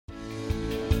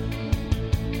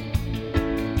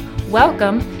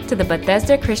Welcome to the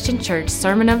Bethesda Christian Church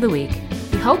Sermon of the Week.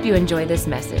 We hope you enjoy this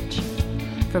message.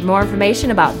 For more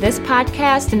information about this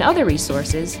podcast and other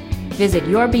resources, visit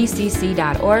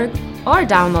yourbcc.org or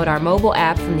download our mobile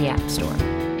app from the App Store.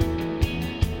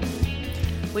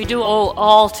 We do owe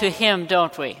all to Him,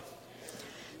 don't we?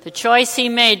 The choice He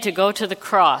made to go to the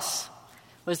cross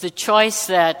was the choice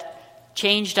that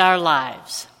changed our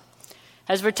lives.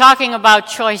 As we're talking about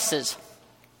choices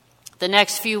the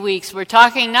next few weeks, we're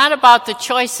talking not about the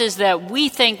choices that we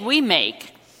think we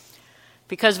make,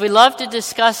 because we love to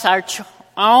discuss our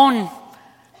own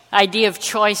idea of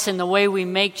choice and the way we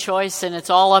make choice, and it's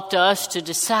all up to us to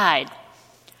decide.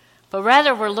 But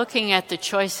rather, we're looking at the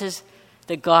choices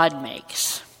that God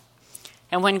makes.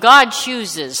 And when God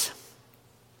chooses,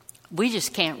 we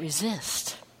just can't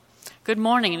resist. Good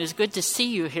morning. It is good to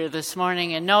see you here this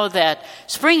morning and know that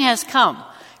spring has come.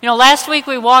 You know, last week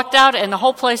we walked out and the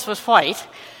whole place was white,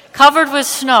 covered with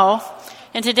snow,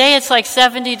 and today it's like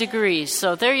 70 degrees.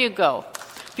 So there you go.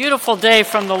 Beautiful day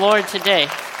from the Lord today.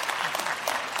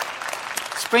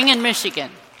 Spring in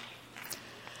Michigan.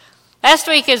 Last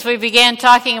week as we began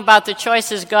talking about the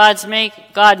choices God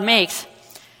makes,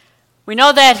 we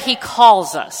know that He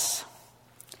calls us.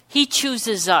 He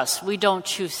chooses us. We don't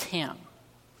choose Him.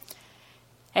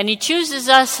 And He chooses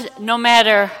us no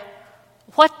matter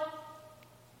what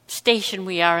station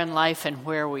we are in life and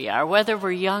where we are, whether we're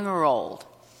young or old.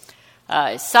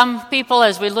 Some people,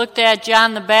 as we looked at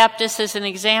John the Baptist as an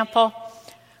example,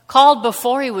 called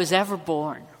before he was ever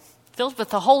born, filled with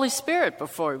the Holy Spirit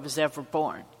before he was ever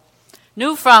born,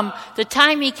 knew from the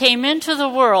time he came into the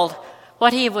world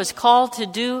what he was called to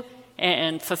do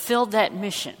and fulfilled that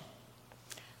mission.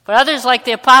 But others, like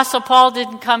the Apostle Paul,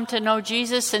 didn't come to know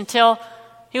Jesus until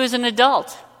he was an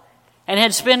adult and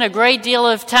had spent a great deal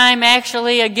of time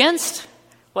actually against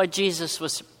what Jesus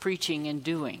was preaching and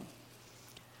doing.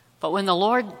 But when the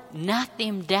Lord knocked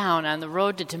him down on the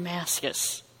road to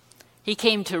Damascus, he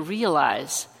came to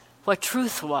realize what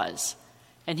truth was,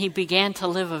 and he began to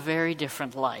live a very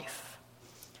different life.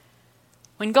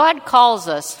 When God calls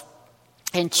us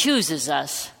and chooses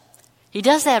us, He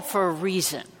does that for a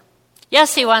reason.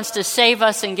 Yes, He wants to save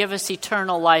us and give us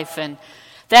eternal life, and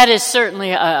that is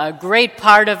certainly a great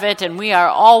part of it, and we are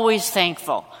always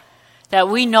thankful that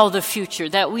we know the future,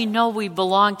 that we know we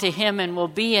belong to Him and will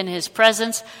be in His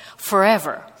presence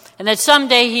forever, and that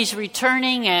someday He's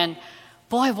returning, and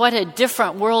boy, what a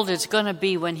different world it's going to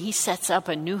be when He sets up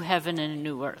a new heaven and a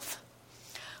new earth.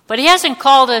 But He hasn't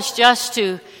called us just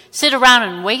to sit around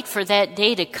and wait for that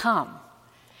day to come.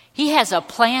 He has a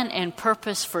plan and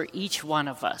purpose for each one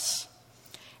of us.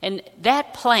 And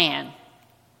that plan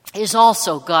is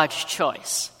also God's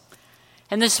choice.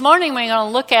 And this morning we're going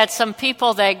to look at some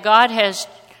people that God has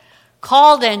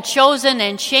called and chosen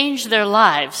and changed their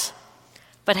lives,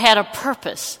 but had a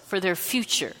purpose for their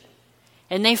future.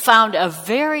 And they found a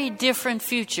very different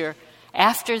future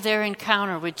after their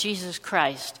encounter with Jesus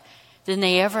Christ than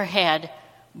they ever had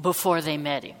before they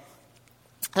met Him.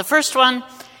 The first one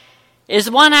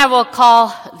is one I will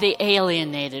call the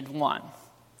alienated one.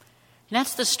 And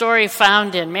that's the story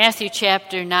found in Matthew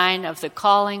chapter 9 of the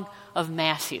calling of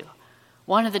Matthew,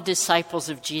 one of the disciples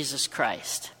of Jesus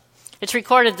Christ. It's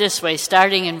recorded this way,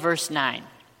 starting in verse 9.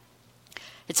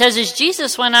 It says, as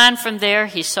Jesus went on from there,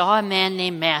 he saw a man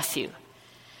named Matthew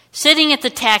sitting at the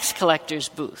tax collector's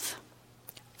booth.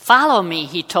 Follow me,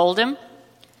 he told him.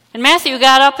 And Matthew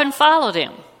got up and followed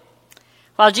him.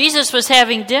 While Jesus was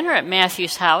having dinner at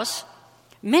Matthew's house,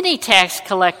 many tax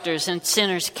collectors and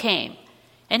sinners came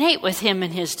and ate with him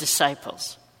and his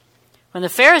disciples. When the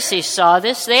Pharisees saw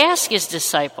this, they asked his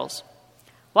disciples,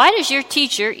 why does your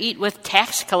teacher eat with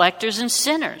tax collectors and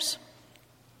sinners?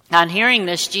 On hearing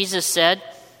this, Jesus said,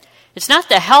 it's not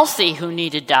the healthy who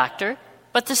need a doctor,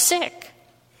 but the sick.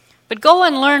 But go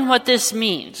and learn what this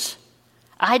means.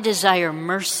 I desire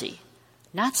mercy,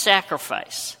 not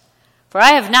sacrifice. For I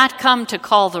have not come to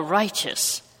call the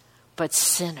righteous, but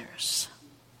sinners.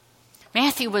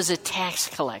 Matthew was a tax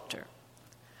collector.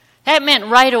 That meant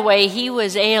right away he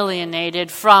was alienated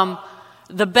from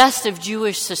the best of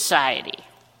Jewish society.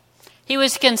 He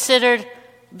was considered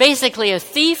basically a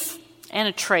thief and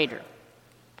a traitor.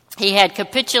 He had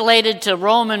capitulated to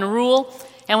Roman rule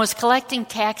and was collecting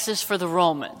taxes for the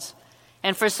Romans.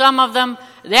 And for some of them,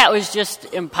 that was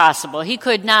just impossible. He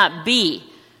could not be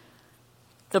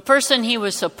the person he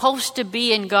was supposed to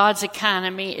be in God's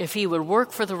economy if he would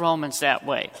work for the Romans that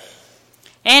way.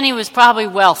 And he was probably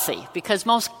wealthy, because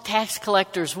most tax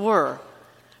collectors were,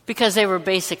 because they were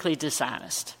basically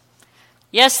dishonest.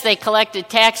 Yes, they collected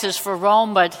taxes for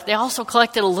Rome, but they also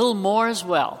collected a little more as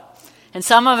well. And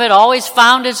some of it always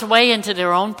found its way into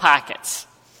their own pockets.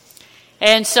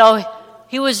 And so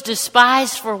he was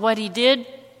despised for what he did,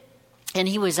 and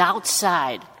he was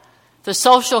outside the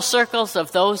social circles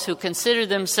of those who consider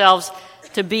themselves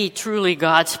to be truly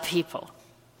God's people.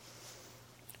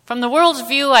 From the world's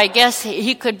view, I guess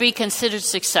he could be considered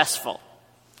successful.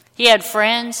 He had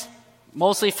friends,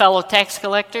 mostly fellow tax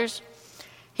collectors.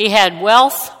 He had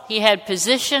wealth. He had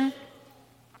position.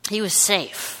 He was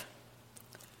safe.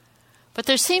 But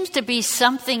there seems to be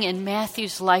something in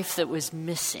Matthew's life that was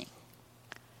missing.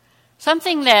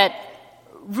 Something that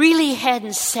really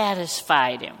hadn't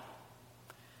satisfied him.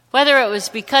 Whether it was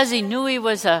because he knew he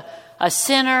was a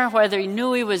sinner, whether he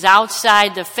knew he was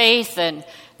outside the faith and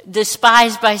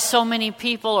despised by so many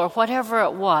people, or whatever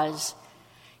it was,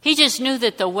 he just knew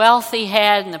that the wealth he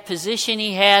had and the position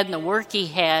he had and the work he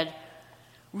had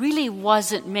really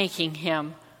wasn't making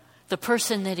him the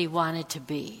person that he wanted to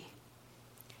be.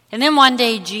 And then one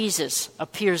day Jesus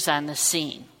appears on the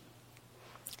scene,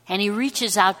 and he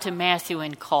reaches out to Matthew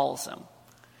and calls him.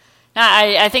 Now,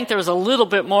 I think there was a little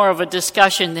bit more of a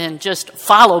discussion than just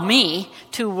follow me,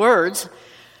 2 words.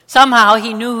 Somehow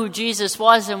he knew who Jesus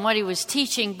was and what he was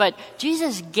teaching, but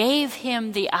Jesus gave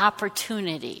him the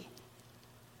opportunity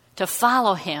to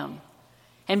follow him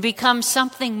and become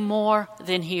something more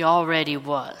than he already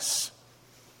was.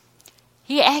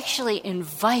 He actually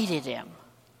invited him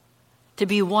to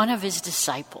be one of his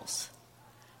disciples,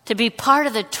 to be part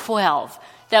of the 12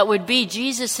 that would be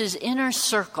Jesus' inner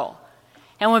circle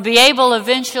and would be able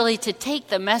eventually to take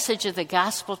the message of the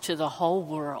gospel to the whole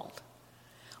world.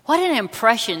 What an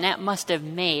impression that must have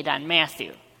made on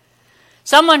Matthew.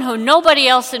 Someone who nobody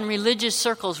else in religious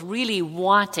circles really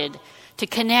wanted to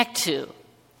connect to.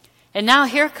 And now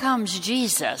here comes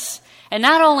Jesus, and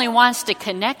not only wants to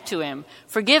connect to him,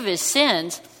 forgive his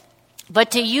sins, but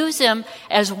to use him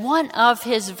as one of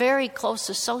his very close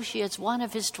associates, one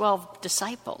of his 12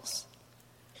 disciples.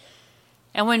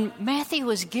 And when Matthew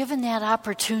was given that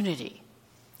opportunity,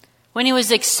 when he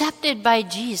was accepted by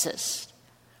Jesus,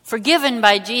 forgiven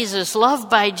by Jesus, loved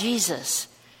by Jesus,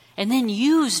 and then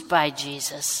used by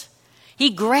Jesus, he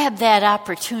grabbed that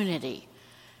opportunity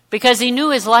because he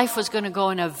knew his life was going to go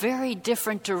in a very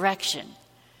different direction.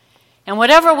 And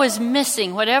whatever was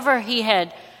missing, whatever he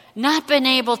had not been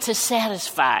able to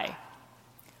satisfy,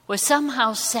 was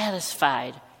somehow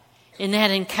satisfied in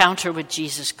that encounter with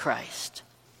Jesus Christ.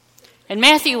 And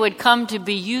Matthew would come to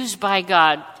be used by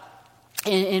God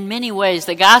in many ways.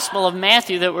 The Gospel of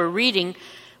Matthew that we're reading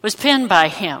was penned by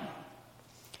him.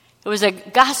 It was a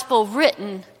gospel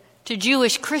written to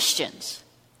Jewish Christians,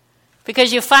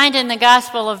 because you find in the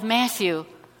Gospel of Matthew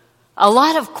a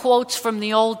lot of quotes from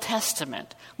the Old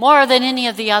Testament, more than any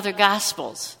of the other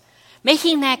Gospels,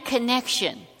 making that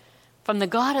connection from the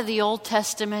God of the Old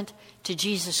Testament to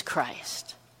Jesus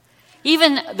Christ.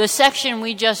 Even the section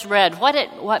we just read,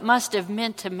 what must have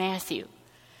meant to Matthew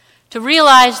to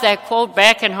realize that quote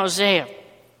back in Hosea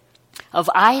of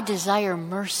 "I desire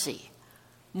mercy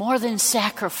more than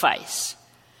sacrifice"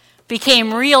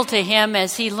 became real to him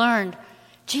as he learned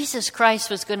Jesus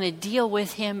Christ was going to deal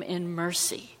with him in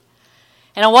mercy.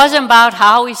 And it wasn't about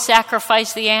how he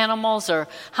sacrificed the animals or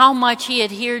how much he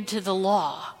adhered to the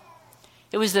law.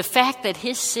 It was the fact that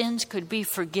his sins could be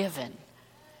forgiven.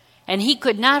 And he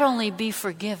could not only be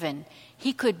forgiven,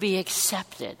 he could be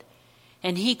accepted.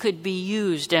 And he could be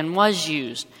used and was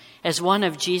used as one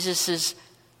of Jesus'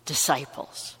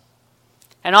 disciples.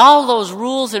 And all those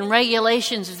rules and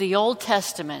regulations of the Old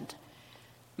Testament,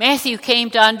 Matthew came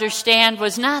to understand,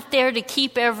 was not there to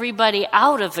keep everybody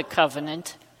out of the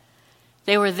covenant.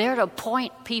 They were there to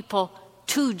point people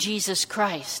to Jesus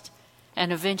Christ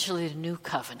and eventually the new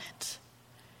covenant.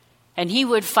 And he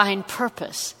would find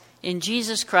purpose in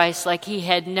Jesus Christ like he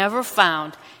had never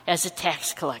found as a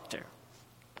tax collector.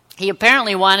 He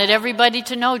apparently wanted everybody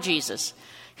to know Jesus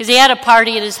because he had a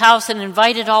party at his house and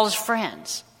invited all his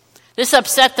friends. This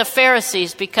upset the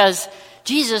Pharisees because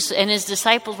Jesus and his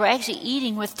disciples were actually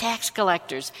eating with tax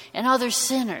collectors and other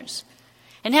sinners.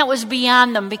 And that was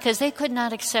beyond them because they could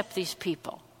not accept these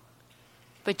people.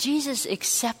 But Jesus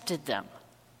accepted them,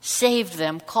 saved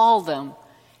them, called them,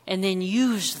 and then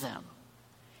used them.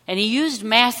 And he used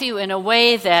Matthew in a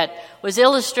way that was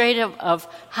illustrative of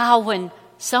how when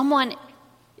someone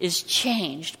is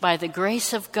changed by the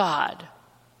grace of God,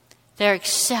 they're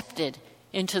accepted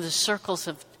into the circles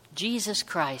of Jesus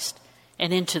Christ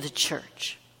and into the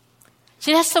church.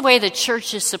 See, that's the way the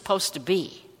church is supposed to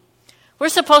be. We're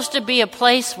supposed to be a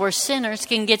place where sinners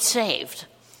can get saved.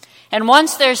 And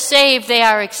once they're saved, they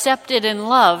are accepted and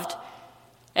loved,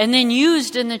 and then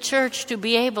used in the church to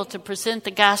be able to present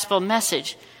the gospel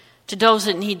message to those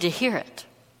that need to hear it.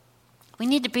 We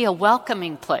need to be a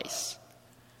welcoming place.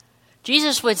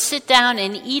 Jesus would sit down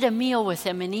and eat a meal with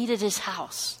him and eat at his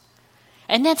house.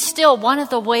 And that's still one of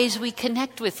the ways we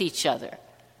connect with each other.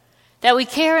 That we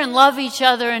care and love each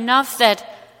other enough that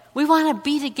we want to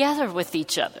be together with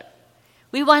each other.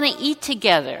 We want to eat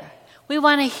together. We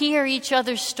want to hear each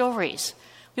other's stories.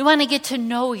 We want to get to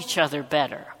know each other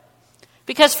better.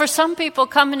 Because for some people,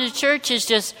 coming to church is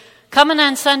just coming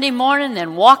on Sunday morning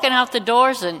and walking out the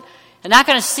doors and not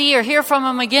going to see or hear from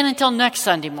them again until next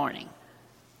Sunday morning.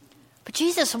 But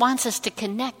Jesus wants us to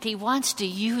connect. He wants to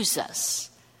use us.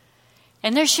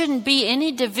 And there shouldn't be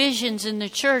any divisions in the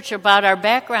church about our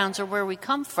backgrounds or where we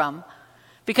come from,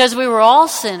 because we were all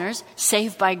sinners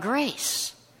saved by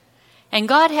grace. And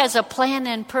God has a plan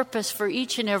and purpose for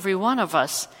each and every one of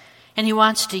us, and he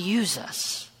wants to use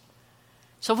us.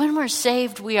 So when we're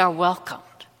saved, we are welcomed.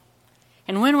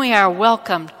 And when we are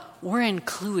welcomed, we're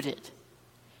included.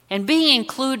 And being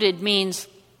included means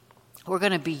we're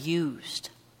going to be used.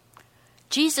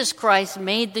 Jesus Christ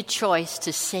made the choice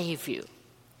to save you.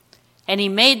 And he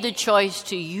made the choice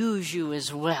to use you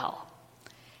as well.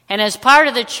 And as part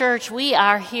of the church, we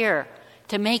are here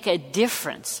to make a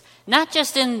difference, not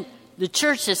just in the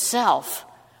church itself,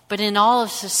 but in all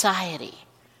of society.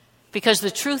 Because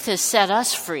the truth has set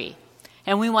us free,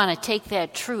 and we want to take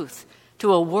that truth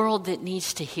to a world that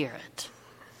needs to hear it.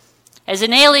 As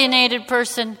an alienated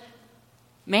person,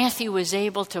 Matthew was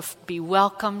able to be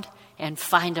welcomed and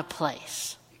find a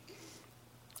place.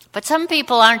 But some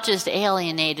people aren't just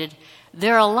alienated,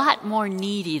 they're a lot more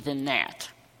needy than that.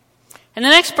 And the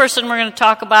next person we're going to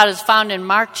talk about is found in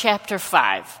Mark chapter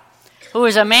 5, who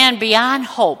is a man beyond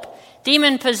hope,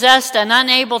 demon-possessed and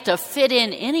unable to fit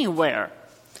in anywhere.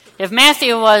 If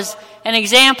Matthew was an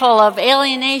example of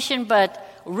alienation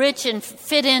but rich and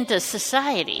fit into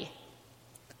society,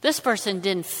 this person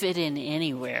didn't fit in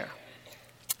anywhere.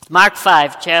 Mark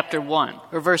 5, chapter 1,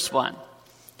 or verse 1. It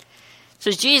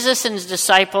says, Jesus and his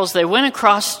disciples, they went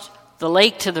across the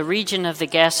lake to the region of the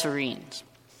Gadarenes.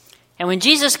 And when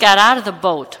Jesus got out of the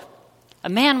boat, a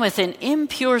man with an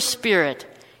impure spirit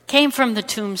came from the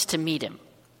tombs to meet him.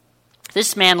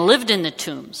 This man lived in the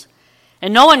tombs,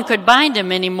 and no one could bind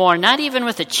him anymore, not even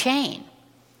with a chain.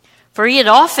 For he had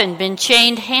often been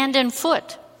chained hand and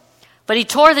foot, but he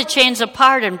tore the chains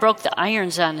apart and broke the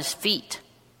irons on his feet.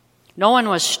 No one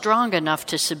was strong enough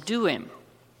to subdue him.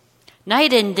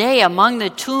 Night and day among the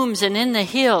tombs and in the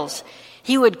hills,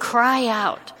 he would cry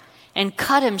out and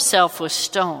cut himself with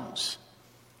stones.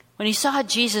 When he saw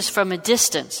Jesus from a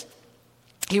distance,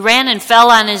 he ran and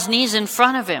fell on his knees in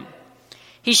front of him.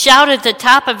 He shouted at the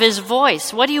top of his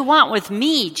voice, "What do you want with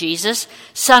me, Jesus,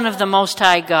 Son of the Most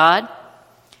High God?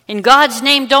 In God's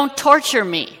name, don't torture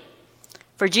me."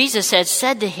 For Jesus had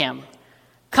said to him,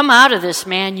 "Come out of this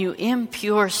man, you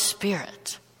impure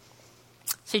spirit."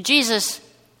 See, Jesus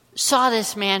saw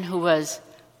this man who was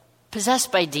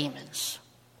possessed by demons.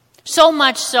 So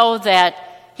much so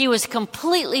that he was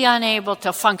completely unable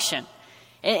to function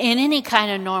in any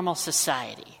kind of normal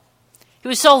society. He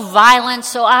was so violent,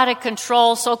 so out of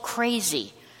control, so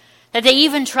crazy, that they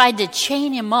even tried to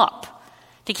chain him up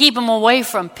to keep him away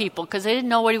from people because they didn't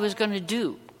know what he was going to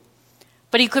do.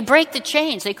 But he could break the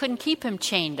chains. They couldn't keep him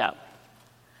chained up.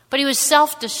 But he was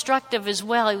self-destructive as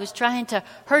well. He was trying to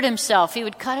hurt himself. He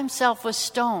would cut himself with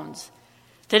stones.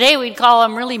 Today we'd call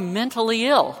him really mentally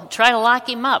ill, try to lock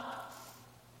him up.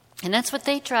 And that's what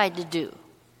they tried to do.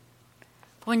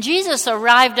 When Jesus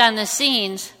arrived on the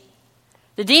scenes,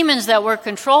 the demons that were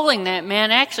controlling that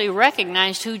man actually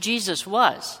recognized who Jesus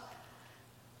was.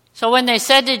 So when they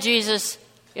said to Jesus,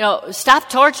 "Stop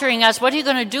torturing us, what are you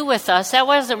going to do with us?" That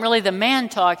wasn't really the man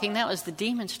talking, that was the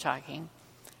demons talking.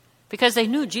 Because they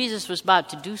knew Jesus was about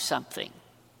to do something.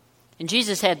 And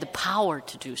Jesus had the power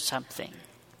to do something.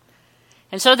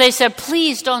 And so they said,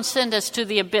 "Please don't send us to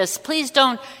the abyss. Please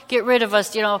don't get rid of us,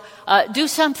 do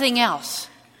something else."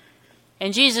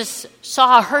 And Jesus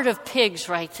saw a herd of pigs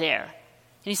right there.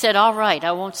 And he said, "All right,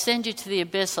 I won't send you to the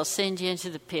abyss, I'll send you into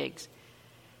the pigs."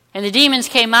 And the demons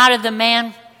came out of the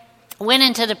man, went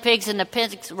into the pigs, and the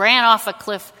pigs ran off a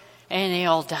cliff, and they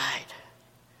all died.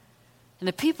 And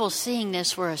the people seeing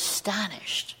this were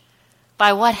astonished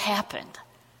by what happened.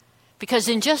 Because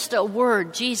in just a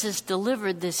word, Jesus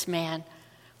delivered this man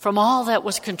from all that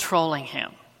was controlling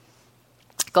him.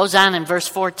 It goes on in verse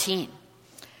 14.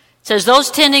 It says, "Those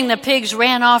tending the pigs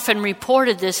ran off and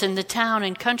reported this in the town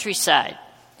and countryside.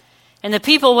 And the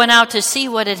people went out to see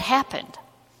what had happened.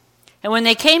 And when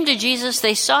they came to Jesus,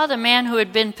 they saw the man who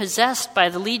had been possessed by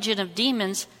the legion of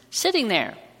demons sitting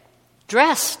there,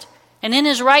 dressed and in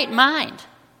his right mind.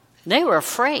 They were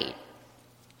afraid.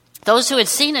 Those who had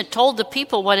seen it told the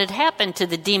people what had happened to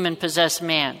the demon-possessed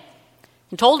man.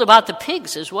 and told about the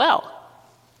pigs as well.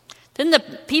 Then the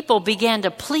people began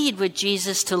to plead with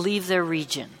Jesus to leave their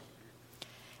region.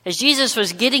 As Jesus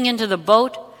was getting into the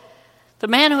boat, the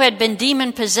man who had been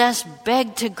demon-possessed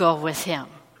begged to go with him.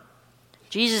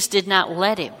 Jesus did not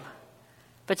let him,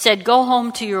 but said, "Go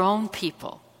home to your own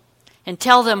people and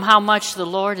tell them how much the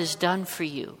Lord has done for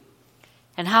you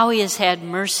and how he has had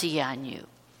mercy on you."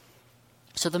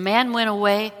 So the man went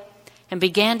away and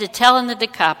began to tell in the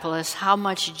Decapolis how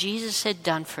much Jesus had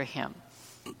done for him.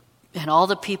 And all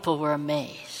the people were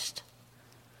amazed,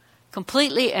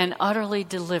 completely and utterly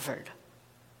delivered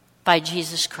by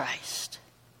Jesus Christ.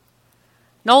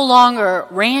 No longer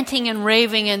ranting and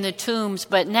raving in the tombs,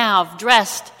 but now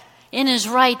dressed in his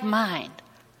right mind.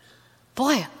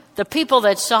 Boy, the people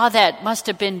that saw that must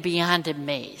have been beyond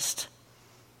amazed.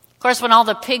 Of course, when all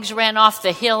the pigs ran off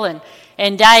the hill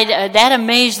and died, that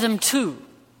amazed them too.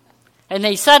 And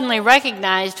they suddenly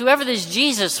recognized whoever this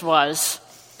Jesus was,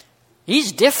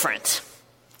 he's different.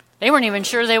 They weren't even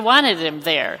sure they wanted him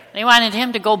there. They wanted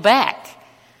him to go back.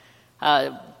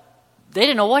 They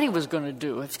didn't know what he was going to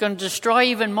do. It's going to destroy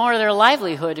even more of their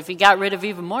livelihood if he got rid of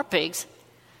even more pigs.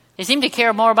 They seemed to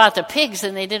care more about the pigs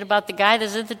than they did about the guy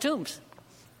that's in the tombs.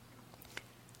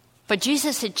 But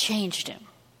Jesus had changed him.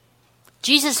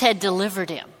 Jesus had delivered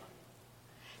him.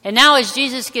 And now as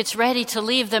Jesus gets ready to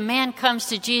leave, the man comes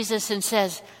to Jesus and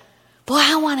says, "Boy,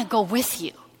 I want to go with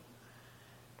you.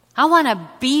 I want to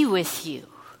be with you."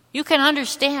 You can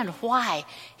understand why.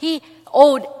 He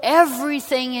owed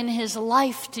everything in his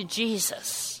life to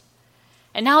Jesus.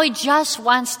 And now he just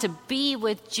wants to be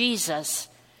with Jesus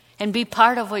and be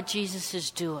part of what Jesus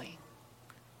is doing.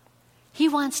 He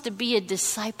wants to be a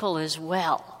disciple as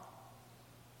well.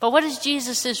 But what is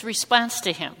Jesus' response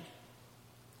to him?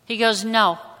 He goes,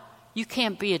 "No, you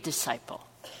can't be a disciple."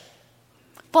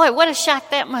 Boy, what a shock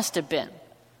that must have been.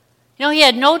 You know, he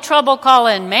had no trouble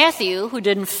calling Matthew, who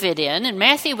didn't fit in, and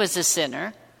Matthew was a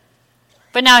sinner.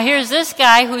 But now here's this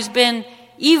guy who's been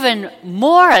even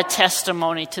more a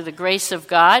testimony to the grace of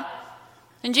God.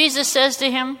 And Jesus says to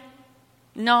him,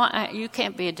 "No, you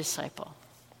can't be a disciple."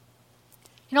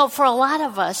 You know, for a lot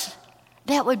of us,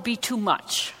 that would be too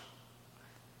much.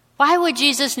 Why would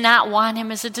Jesus not want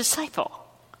him as a disciple?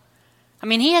 I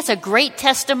mean, he has a great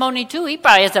testimony too. He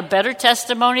probably has a better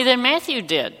testimony than Matthew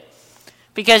did,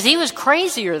 because he was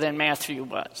crazier than Matthew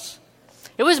was.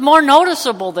 It was more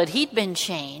noticeable that he'd been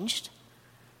changed.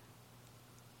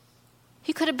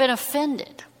 He could have been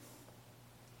offended.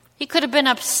 He could have been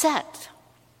upset.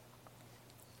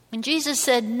 And Jesus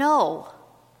said no.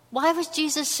 Why was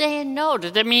Jesus saying no?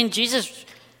 Did that mean Jesus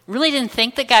really didn't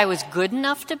think the guy was good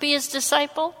enough to be his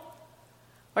disciple?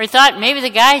 Or he thought maybe the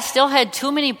guy still had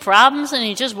too many problems and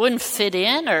he just wouldn't fit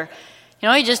in? Or,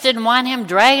 he just didn't want him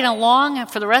dragging along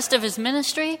for the rest of his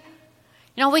ministry?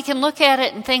 We can look at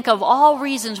it and think of all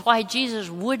reasons why Jesus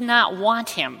would not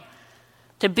want him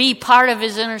to be part of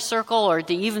his inner circle or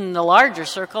to even the larger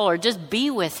circle or just be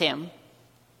with him.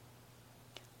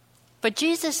 But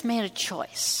Jesus made a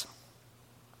choice.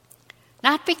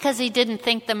 Not because he didn't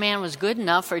think the man was good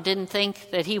enough or didn't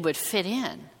think that he would fit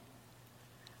in.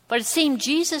 But it seemed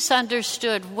Jesus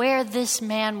understood where this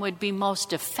man would be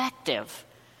most effective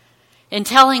in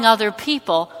telling other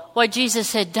people what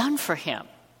Jesus had done for him.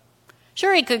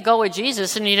 Sure, he could go with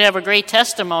Jesus and he'd have a great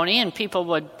testimony and people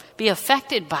would be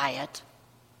affected by it.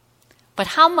 But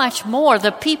how much more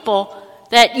the people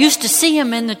that used to see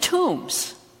him in the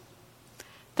tombs,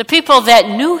 the people that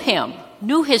knew him,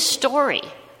 knew his story,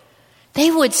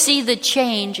 they would see the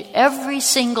change every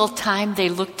single time they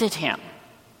looked at him.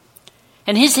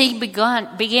 And as he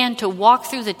began to walk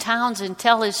through the towns and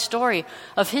tell his story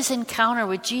of his encounter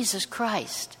with Jesus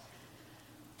Christ,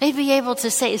 they'd be able to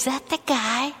say, "Is that the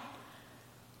guy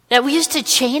that we used to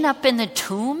chain up in the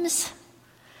tombs?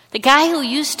 The guy who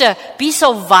used to be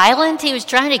so violent he was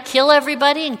trying to kill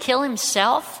everybody and kill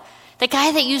himself? The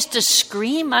guy that used to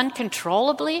scream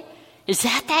uncontrollably? Is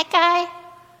that guy?"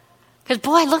 Because,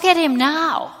 boy, look at him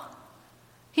now.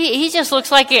 He just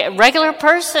looks like a regular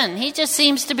person. He just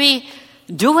seems to be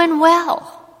doing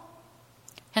well.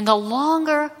 And the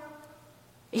longer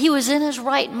he was in his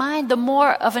right mind, the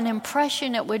more of an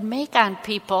impression it would make on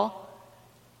people.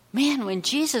 Man, when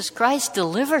Jesus Christ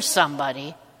delivers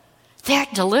somebody, they're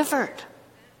delivered.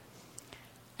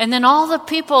 And then all the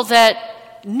people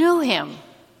that knew him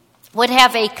would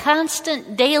have a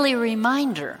constant daily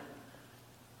reminder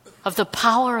of the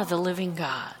power of the living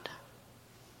God.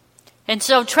 And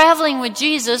so traveling with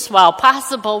Jesus, while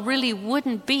possible, really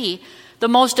wouldn't be the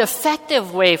most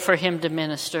effective way for him to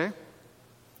minister.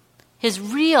 His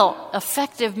real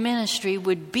effective ministry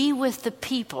would be with the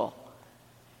people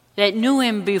that knew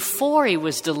him before he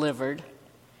was delivered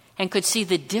and could see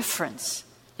the difference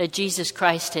that Jesus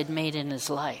Christ had made in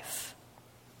his life.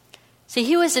 See,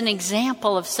 he was an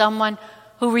example of someone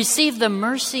who received the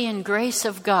mercy and grace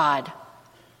of God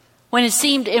when it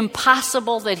seemed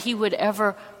impossible that he would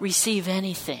ever receive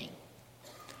anything.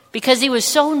 Because he was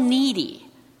so needy,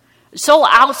 so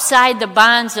outside the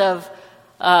bonds of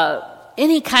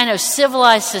any kind of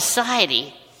civilized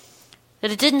society, that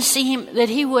it didn't seem that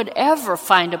he would ever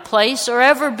find a place or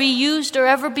ever be used or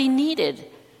ever be needed.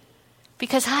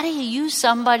 Because how do you use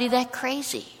somebody that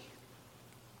crazy?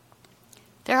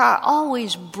 There are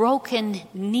always broken,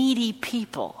 needy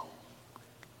people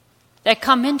that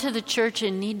come into the church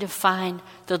and need to find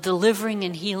the delivering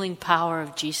and healing power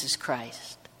of Jesus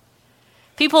Christ.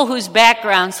 People whose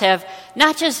backgrounds have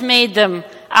not just made them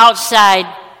outside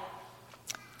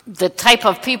the type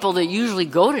of people that usually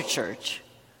go to church,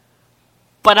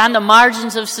 but on the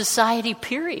margins of society,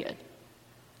 period.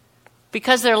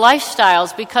 Because their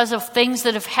lifestyles, because of things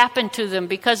that have happened to them,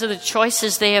 because of the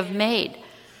choices they have made.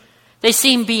 They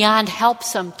seem beyond help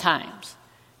sometimes.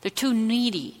 They're too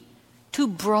needy, too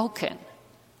broken,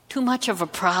 too much of a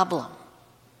problem.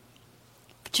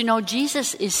 But you know,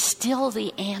 Jesus is still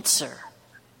the answer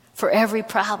for every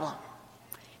problem.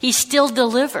 He still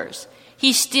delivers.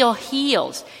 He still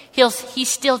heals. He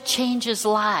still changes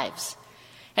lives.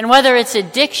 And whether it's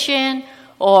addiction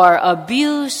or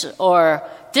abuse or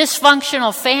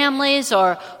dysfunctional families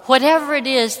or whatever it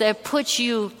is that puts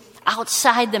you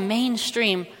outside the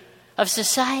mainstream of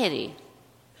society,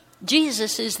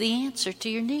 Jesus is the answer to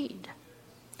your need.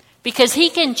 Because he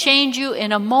can change you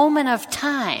in a moment of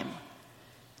time.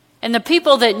 And the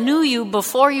people that knew you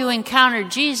before you encountered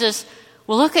Jesus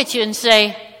will look at you and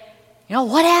say, you know,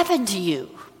 what happened to you?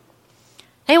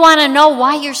 They want to know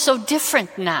why you're so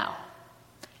different now.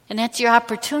 And that's your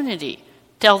opportunity to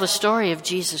tell the story of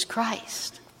Jesus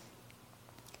Christ.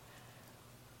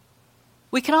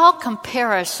 We can all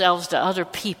compare ourselves to other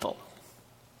people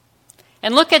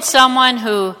and look at someone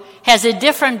who has a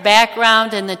different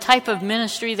background and the type of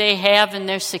ministry they have and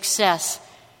their success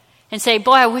and say,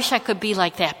 boy, I wish I could be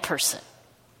like that person.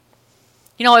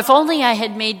 You know, if only I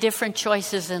had made different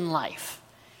choices in life.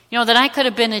 You know, that I could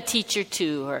have been a teacher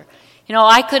too, or, you know,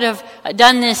 I could have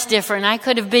done this different. I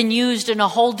could have been used in a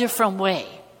whole different way.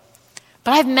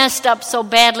 But I've messed up so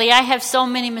badly. I have so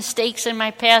many mistakes in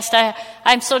my past.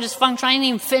 I'm so dysfunctional. I didn't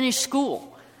even finish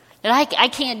school. That I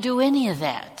can't do any of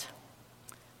that.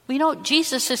 Well, you know,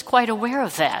 Jesus is quite aware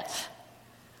of that.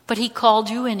 But he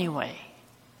called you anyway.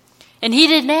 And he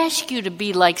didn't ask you to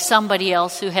be like somebody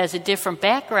else who has a different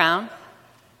background.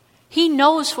 He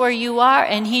knows where you are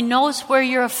and he knows where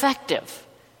you're effective.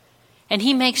 And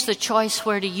he makes the choice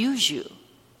where to use you.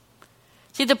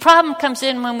 See, the problem comes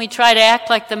in when we try to act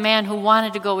like the man who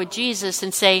wanted to go with Jesus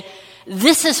and say,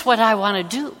 this is what I want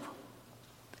to do.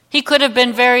 He could have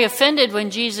been very offended when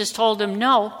Jesus told him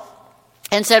no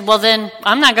and said, well, then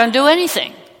I'm not going to do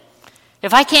anything.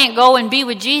 If I can't go and be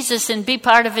with Jesus and be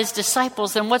part of his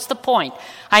disciples, then what's the point?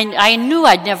 I knew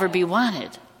I'd never be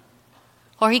wanted.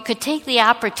 Or he could take the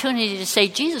opportunity to say,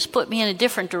 Jesus put me in a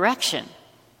different direction.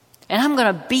 And I'm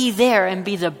going to be there and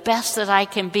be the best that I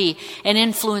can be and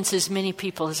influence as many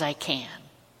people as I can.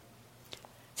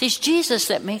 See, it's Jesus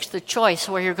that makes the choice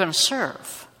where you're going to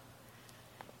serve.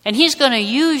 And he's going to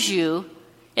use you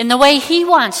in the way he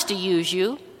wants to use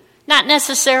you, not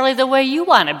necessarily the way you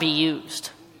want to be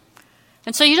used.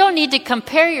 And so you don't need to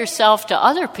compare yourself to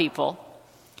other people.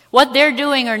 What they're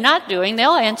doing or not doing,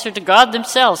 they'll answer to God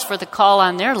themselves for the call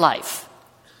on their life.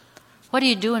 What are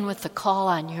you doing with the call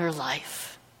on your life?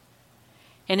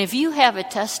 And if you have a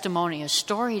testimony, a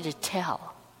story to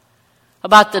tell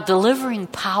about the delivering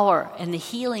power and the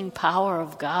healing power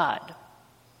of God,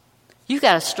 you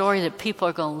got a story that people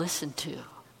are going to listen to.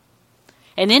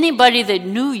 And anybody that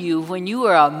knew you when you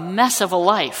were a mess of a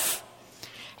life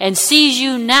and sees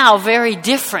you now very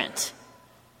different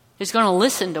is going to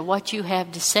listen to what you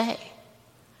have to say.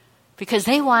 Because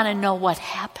they want to know what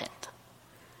happened.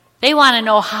 They want to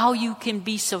know how you can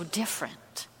be so different.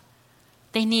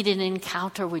 They need an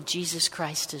encounter with Jesus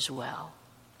Christ as well.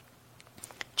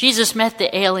 Jesus met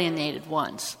the alienated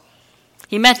ones.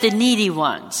 He met the needy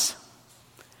ones.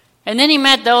 And then he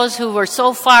met those who were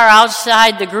so far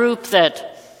outside the group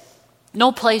that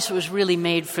no place was really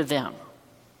made for them.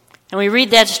 And we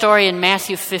read that story in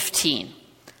Matthew 15,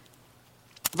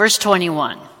 verse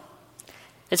 21.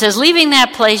 It says, leaving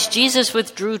that place, Jesus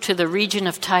withdrew to the region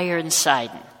of Tyre and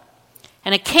Sidon.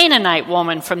 And a Canaanite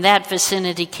woman from that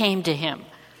vicinity came to him,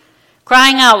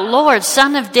 crying out, Lord,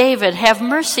 Son of David, have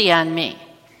mercy on me.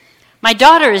 My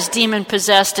daughter is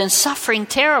demon-possessed and suffering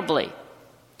terribly.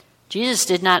 Jesus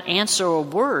did not answer a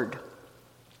word.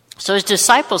 So his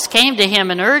disciples came to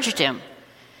him and urged him,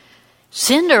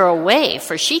 "Send her away,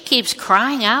 for she keeps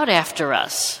crying out after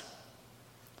us."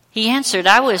 He answered,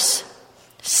 "I was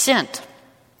sent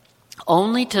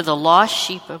only to the lost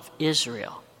sheep of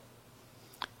Israel."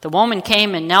 The woman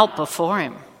came and knelt before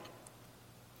him.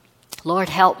 "Lord,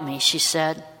 help me," she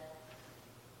said.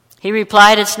 He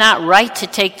replied, "It's not right to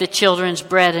take the children's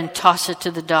bread and toss it to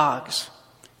the dogs."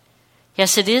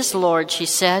 "Yes, it is, Lord," she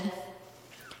said.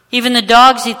 "Even the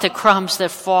dogs eat the crumbs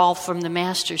that fall from the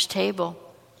master's table."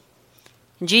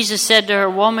 And Jesus said to her,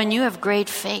 "Woman, you have great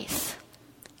faith.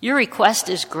 Your request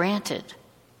is granted."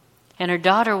 And her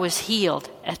daughter was healed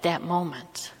at that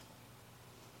moment.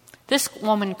 This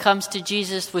woman comes to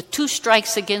Jesus with 2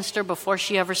 strikes against her before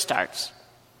she ever starts.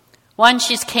 One,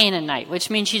 she's Canaanite, which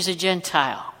means she's a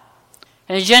Gentile.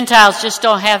 And the Gentiles just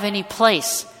don't have any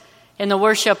place in the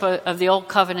worship of the Old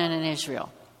Covenant in Israel.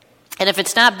 And if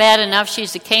it's not bad enough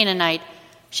she's a Canaanite,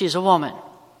 she's a woman.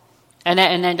 And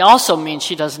that also means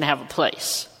she doesn't have a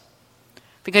place.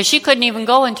 Because she couldn't even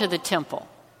go into the temple.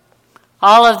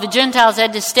 All of the Gentiles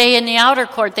had to stay in the outer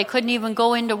court. They couldn't even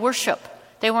go into worship.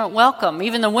 They weren't welcome.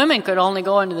 Even the women could only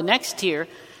go into the next tier,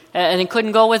 and they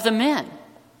couldn't go with the men.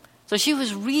 So she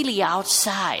was really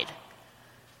outside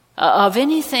of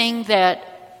anything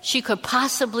that she could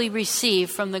possibly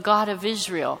receive from the God of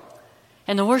Israel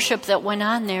and the worship that went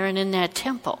on there and in that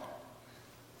temple.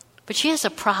 But she has a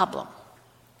problem.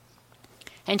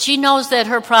 And she knows that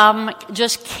her problem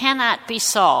just cannot be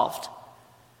solved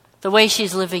the way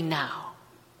she's living now.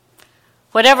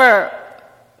 Whatever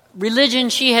religion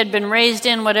she had been raised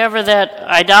in, whatever that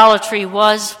idolatry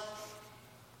was,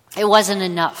 it wasn't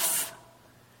enough.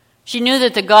 She knew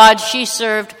that the God she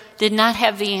served did not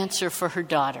have the answer for her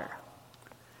daughter.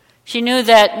 She knew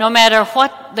that no matter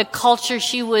what the culture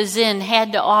she was in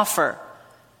had to offer,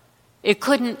 it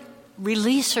couldn't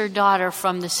release her daughter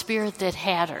from the spirit that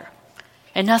had her,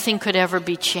 and nothing could ever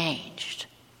be changed.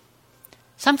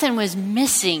 Something was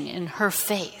missing in her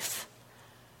faith.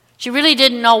 She really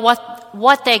didn't know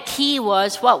what that key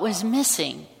was, what was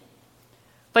missing.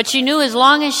 But she knew as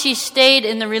long as she stayed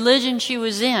in the religion she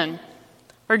was in,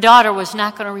 her daughter was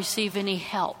not going to receive any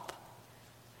help.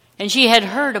 And she had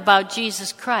heard about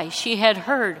Jesus Christ. She had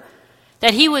heard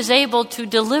that he was able to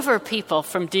deliver people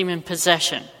from demon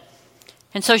possession.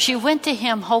 And so she went to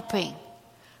him hoping,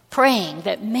 praying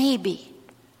that maybe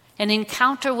an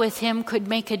encounter with him could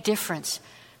make a difference.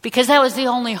 Because that was the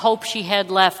only hope she had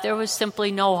left. There was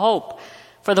simply no hope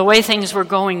for the way things were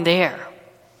going there.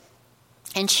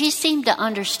 And she seemed to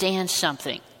understand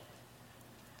something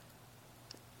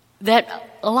that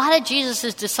a lot of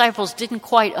Jesus' disciples didn't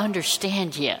quite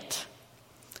understand yet.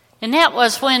 And that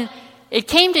was when it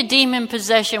came to demon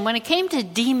possession, when it came to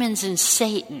demons and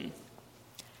Satan.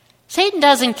 Satan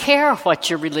doesn't care what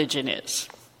your religion is.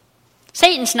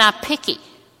 Satan's not picky.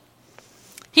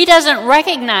 He doesn't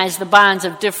recognize the bonds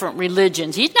of different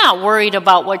religions. He's not worried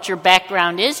about what your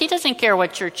background is. He doesn't care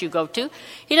what church you go to.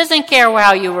 He doesn't care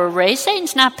how you were raised.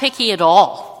 Satan's not picky at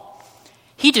all.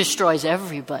 He destroys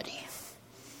everybody.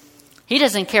 He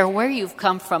doesn't care where you've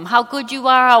come from, how good you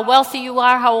are, how wealthy you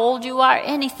are, how old you are,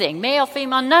 anything. Male,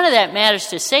 female, none of that matters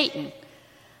to Satan.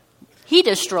 He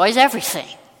destroys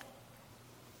everything.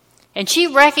 And she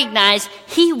recognized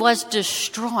he was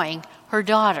destroying her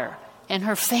daughter and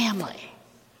her family.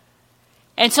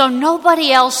 And so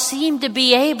nobody else seemed to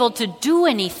be able to do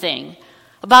anything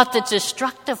about the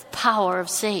destructive power of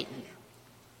Satan,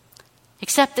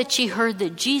 except that she heard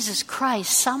that Jesus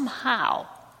Christ somehow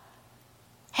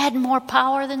had more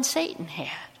power than Satan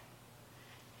had.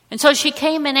 And so she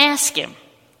came and asked him.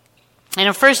 And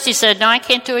at first he said, "No, I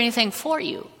can't do anything for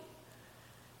you,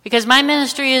 because my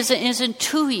ministry isn't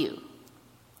to you."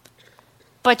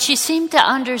 But she seemed to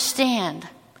understand,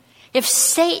 if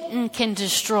Satan can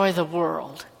destroy the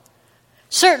world,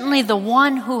 certainly the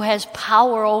one who has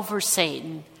power over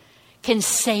Satan can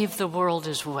save the world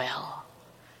as well.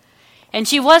 And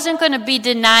she wasn't going to be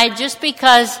denied just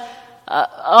because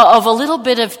of a little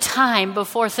bit of time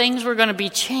before things were going to be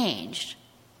changed.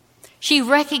 She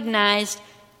recognized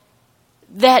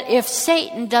that if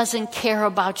Satan doesn't care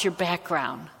about your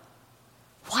background,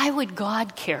 why would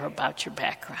God care about your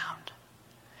background?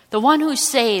 The one who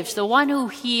saves, the one who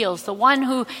heals, the one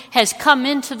who has come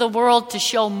into the world to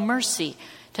show mercy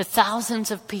to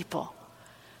thousands of people.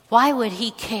 Why would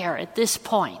he care at this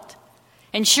point?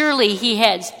 And surely he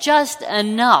has just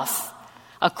enough,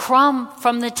 a crumb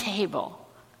from the table,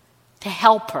 to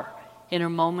help her in her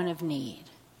moment of need.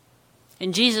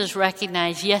 And Jesus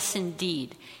recognized, yes,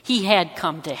 indeed, he had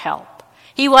come to help.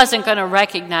 He wasn't going to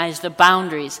recognize the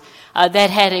boundaries that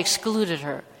had excluded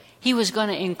her. He was going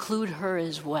to include her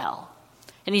as well.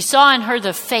 And he saw in her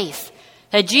the faith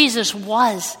that Jesus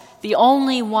was the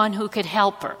only one who could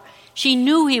help her. She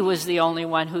knew he was the only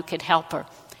one who could help her.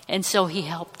 And so he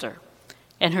helped her.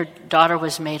 And her daughter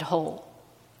was made whole.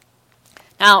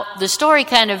 Now, the story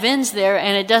kind of ends there,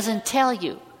 and it doesn't tell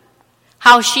you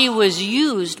how she was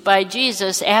used by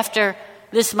Jesus after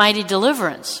this mighty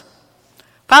deliverance.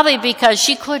 Probably because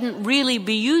she couldn't really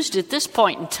be used at this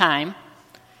point in time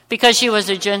because she was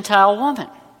a Gentile woman.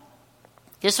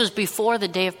 This was before the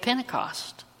day of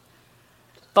Pentecost.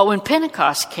 But when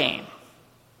Pentecost came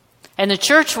and the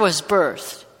church was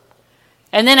birthed,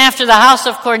 and then after the house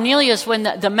of Cornelius, when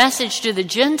the message to the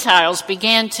Gentiles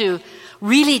began to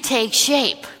really take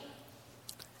shape,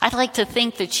 I'd like to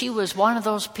think that she was one of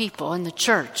those people in the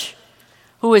church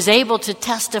who was able to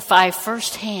testify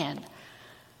firsthand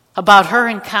about her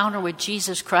encounter with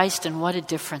Jesus Christ and what a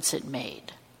difference it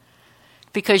made.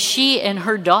 Because she and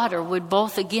her daughter would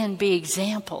both again be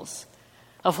examples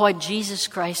of what Jesus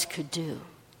Christ could do.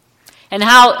 And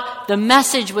how the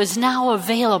message was now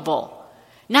available,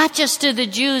 not just to the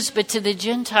Jews, but to the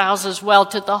Gentiles as well,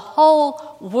 to the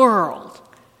whole world,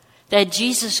 that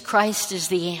Jesus Christ is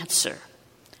the answer.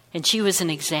 And she was an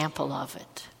example of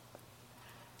it.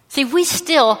 See, we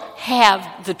still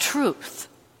have the truth.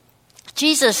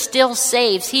 Jesus still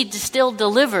saves, he still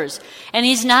delivers, and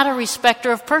he's not a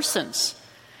respecter of persons.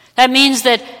 That means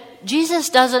that Jesus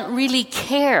doesn't really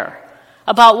care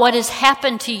about what has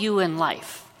happened to you in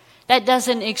life. That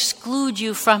doesn't exclude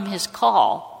you from his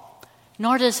call,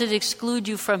 nor does it exclude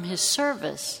you from his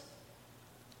service.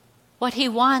 What he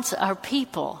wants are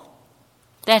people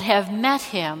that have met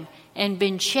him and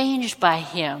been changed by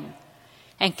him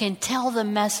and can tell the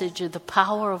message of the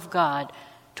power of God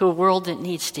to a world that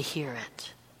needs to hear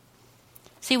it.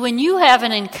 See, when you have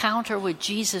an encounter with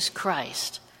Jesus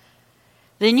Christ,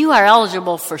 then you are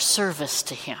eligible for service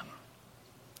to him.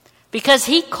 Because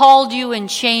he called you and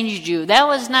changed you. That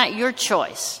was not your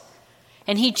choice.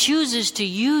 And he chooses to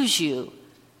use you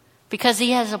because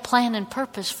he has a plan and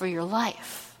purpose for your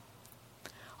life.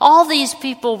 All these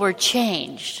people were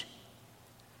changed,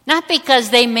 not because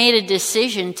they made a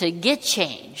decision to get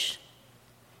changed.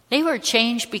 They were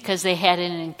changed because they had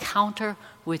an encounter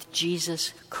with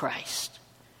Jesus Christ.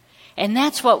 And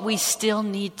that's what we still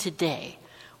need today.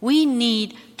 We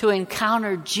need to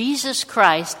encounter Jesus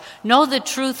Christ, know the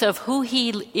truth of who he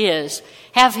is,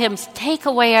 have him take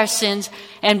away our sins,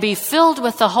 and be filled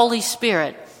with the Holy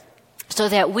Spirit so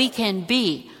that we can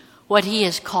be what he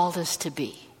has called us to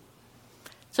be.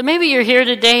 So maybe you're here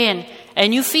today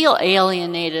and you feel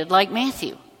alienated like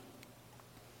Matthew.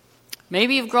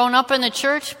 Maybe you've grown up in the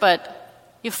church, but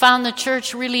you found the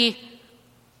church really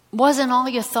wasn't all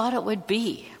you thought it would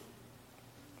be.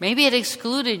 Maybe it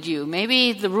excluded you.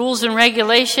 Maybe the rules and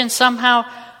regulations somehow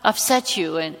upset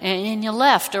you and you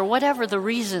left, or whatever the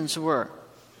reasons were.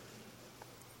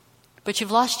 But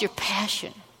you've lost your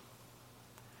passion.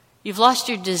 You've lost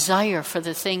your desire for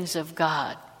the things of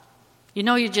God. You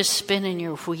know you're just spinning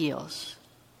your wheels.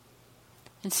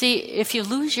 And see, if you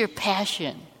lose your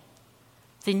passion,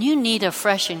 then you need a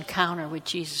fresh encounter with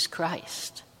Jesus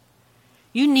Christ.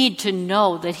 You need to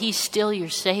know that he's still your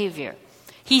Savior.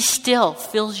 He still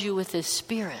fills you with his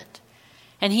Spirit.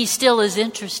 And he still is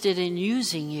interested in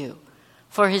using you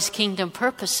for his kingdom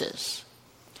purposes.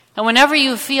 And whenever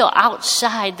you feel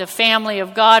outside the family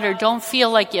of God, or don't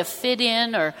feel like you fit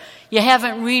in, or you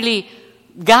haven't really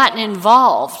gotten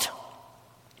involved,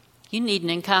 you need an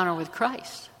encounter with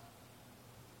Christ.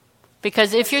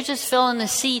 Because if you're just filling the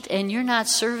seat and you're not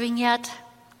serving yet,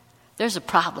 there's a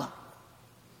problem.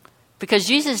 Because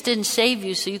Jesus didn't save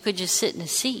you so you could just sit in a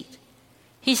seat.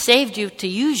 He saved you to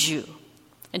use you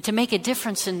and to make a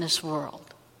difference in this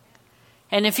world.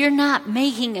 And if you're not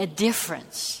making a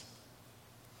difference,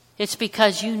 it's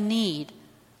because you need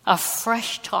a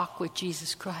fresh talk with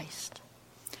Jesus Christ.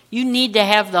 You need to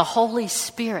have the Holy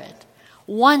Spirit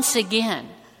once again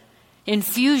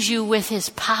infuse you with his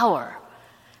power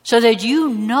so that you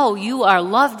know you are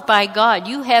loved by God.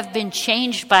 You have been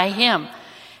changed by him.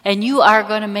 And you are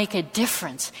going to make a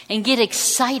difference and get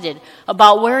excited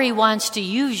about where he wants to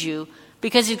use you,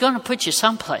 because he's going to put you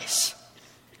someplace.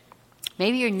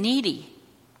 Maybe you're needy.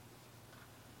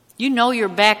 You know your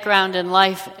background in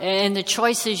life and the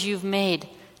choices you've made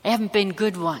haven't been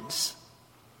good ones.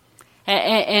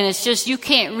 And it's just you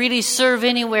can't really serve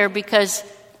anywhere because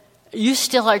you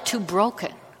still are too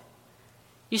broken.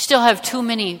 You still have too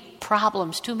many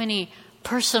problems, too many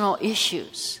personal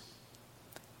issues.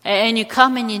 And you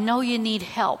come and you know you need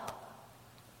help,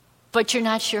 but you're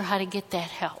not sure how to get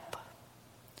that help.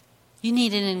 You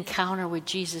need an encounter with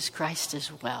Jesus Christ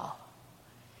as well.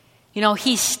 You know,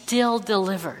 he still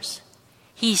delivers.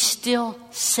 He still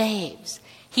saves.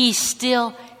 He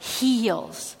still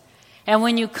heals. And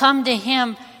when you come to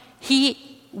him,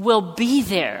 he will be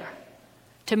there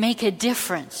to make a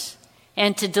difference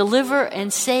and to deliver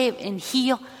and save and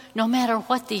heal no matter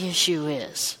what the issue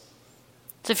is.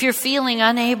 So if you're feeling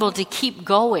unable to keep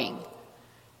going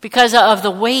because of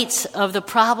the weights of the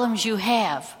problems you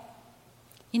have,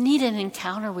 you need an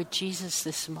encounter with Jesus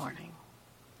this morning.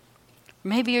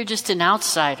 Maybe you're just an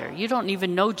outsider. You don't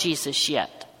even know Jesus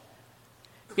yet.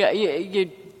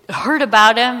 You heard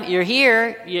about him. You're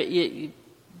here. You've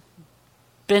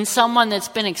been someone that's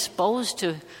been exposed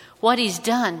to what he's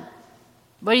done,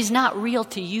 but he's not real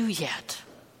to you yet.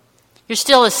 You're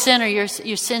still a sinner. Your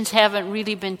sins haven't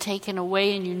really been taken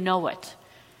away, and you know it.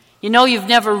 You know you've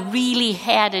never really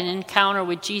had an encounter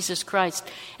with Jesus Christ,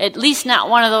 at least not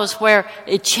one of those where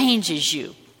it changes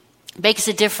you, makes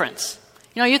a difference.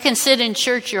 You know, you can sit in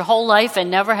church your whole life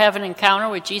and never have an encounter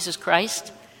with Jesus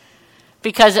Christ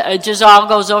because it just all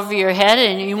goes over your head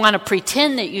and you want to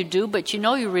pretend that you do, but you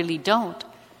know you really don't.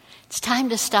 It's time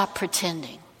to stop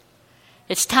pretending.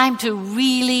 It's time to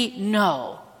really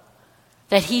know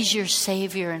that he's your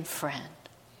Savior and friend.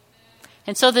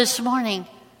 And so this morning,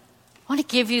 I want to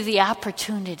give you the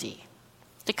opportunity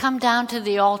to come down to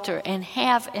the altar and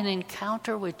have an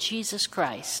encounter with Jesus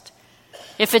Christ,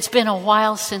 if it's been a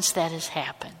while since that has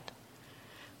happened.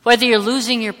 Whether you're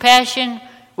losing your passion,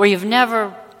 where you've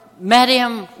never met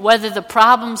him, whether the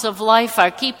problems of life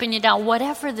are keeping you down,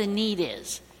 whatever the need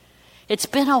is, it's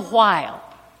been a while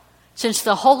since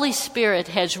the Holy Spirit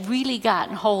has really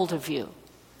gotten hold of you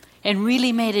and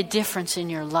really made a difference in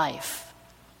your life.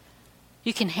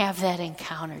 You can have that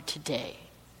encounter today.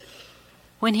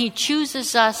 When he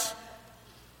chooses us,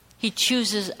 he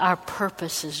chooses our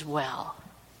purpose as well.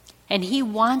 And he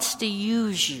wants to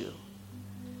use you.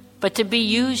 But to be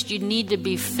used, you need to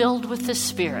be filled with the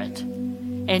Spirit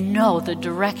and know the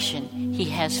direction he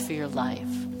has for your life.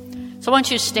 So why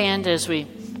don't you stand as we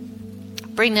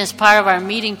bring this part of our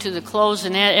meeting to the close,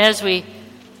 and as we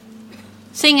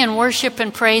sing and worship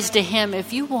and praise to him,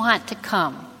 if you want to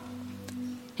come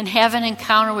and have an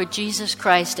encounter with Jesus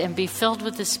Christ and be filled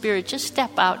with the Spirit, just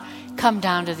step out, come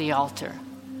down to the altar.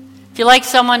 If you'd like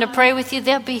someone to pray with you,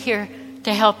 they'll be here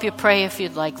to help you pray if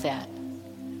you'd like that.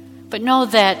 But know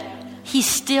that he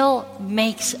still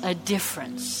makes a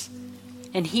difference,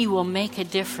 and he will make a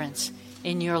difference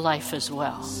in your life as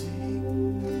well.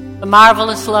 The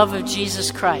marvelous love of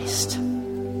Jesus Christ.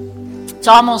 It's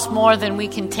almost more than we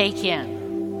can take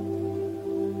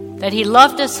in. That he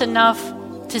loved us enough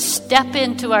to step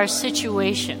into our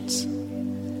situations,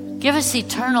 give us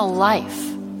eternal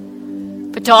life,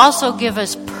 but to also give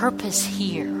us purpose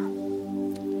here.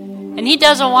 And he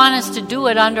doesn't want us to do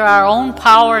it under our own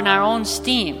power and our own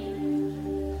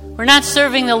steam. We're not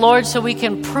serving the Lord so we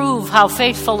can prove how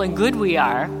faithful and good we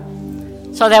are,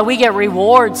 so that we get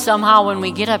rewards somehow when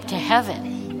we get up to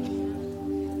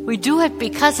heaven. We do it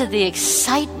because of the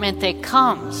excitement that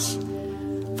comes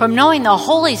from knowing the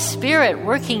Holy Spirit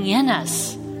working in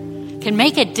us can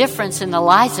make a difference in the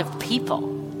lives of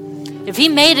people. If he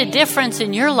made a difference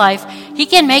in your life, he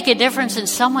can make a difference in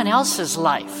someone else's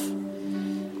life.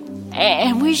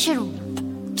 And we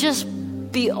should just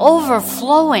be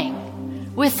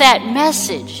overflowing with that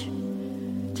message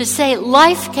to say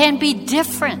life can be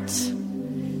different.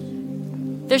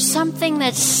 There's something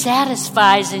that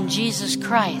satisfies in Jesus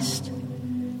Christ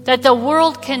that the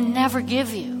world can never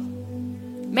give you.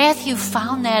 Matthew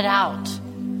found that out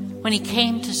when he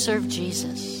came to serve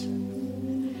Jesus.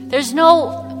 There's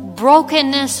no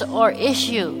brokenness or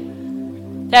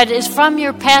issue that is from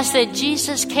your past that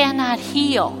Jesus cannot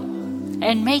heal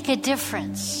and make a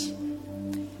difference.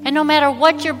 And no matter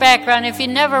what your background, if you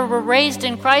never were raised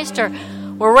in Christ or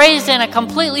were raised in a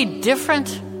completely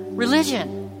different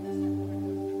religion,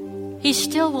 he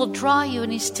still will draw you,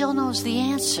 and he still knows the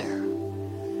answer.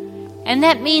 And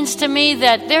that means to me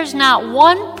that there's not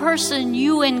one person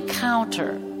you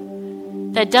encounter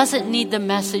that doesn't need the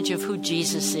message of who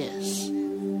Jesus is.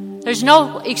 There's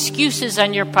no excuses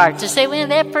on your part to say, well,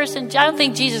 that person, I don't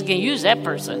think Jesus can use that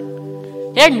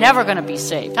person. They're never going to be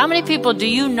saved. How many people do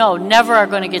you know never are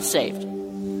going to get saved?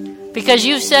 Because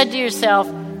you've said to yourself,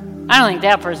 I don't think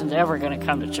that person's ever going to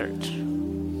come to church.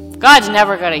 God's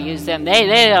never going to use them.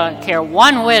 They don't care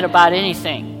one whit about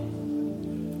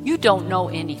anything. You don't know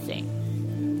anything.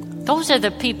 Those are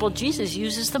the people Jesus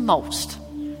uses the most.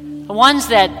 The ones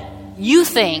that you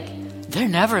think they're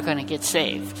never going to get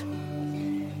saved.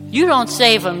 You don't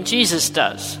save them, Jesus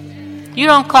does. You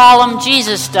don't call them,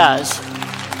 Jesus does.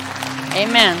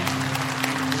 Amen.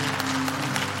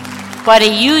 But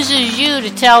he uses you to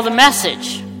tell the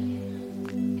message.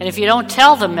 And if you don't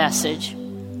tell the message,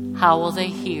 how will they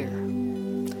hear?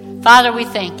 Father, we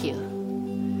thank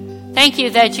you. Thank you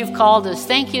that you've called us.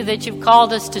 Thank you that you've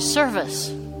called us to service.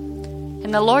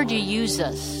 And the Lord, you use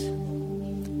us.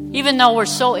 Even though we're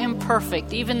so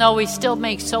imperfect, even though we still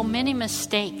make so many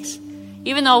mistakes,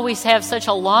 even though we have such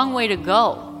a long way to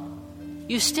go,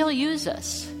 you still use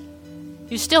us.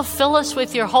 You still fill us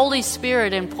with your Holy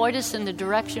Spirit and point us in the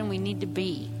direction we need to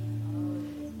be.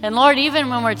 And Lord, even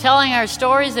when we're telling our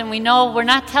stories and we know we're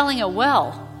not telling it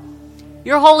well,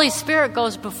 your Holy Spirit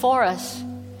goes before us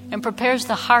and prepares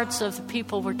the hearts of the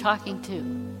people we're talking to.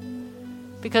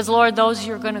 Because, Lord, those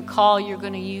you're going to call, you're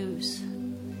going to use.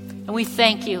 And we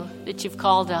thank you that you've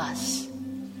called us.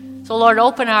 So, Lord,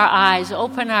 open our eyes,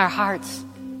 open our hearts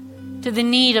to the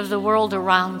need of the world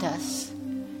around us.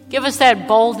 Give us that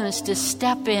boldness to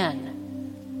step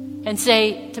in and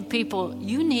say to people,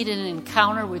 you need an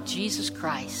encounter with Jesus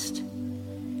Christ.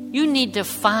 You need to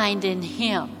find in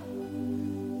him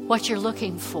what you're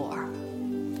looking for.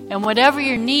 And whatever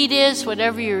your need is,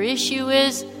 whatever your issue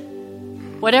is,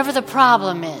 whatever the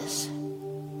problem is,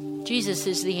 Jesus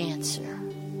is the answer.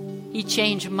 He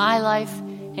changed my life,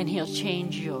 and he'll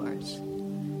change yours.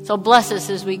 So bless us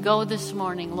as we go this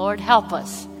morning. Lord, help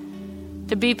us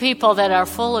to be people that are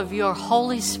full of your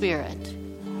Holy Spirit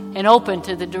and open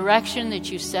to the direction that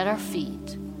you set our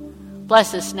feet.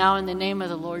 Bless us now in the name of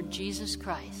the Lord Jesus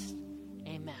Christ.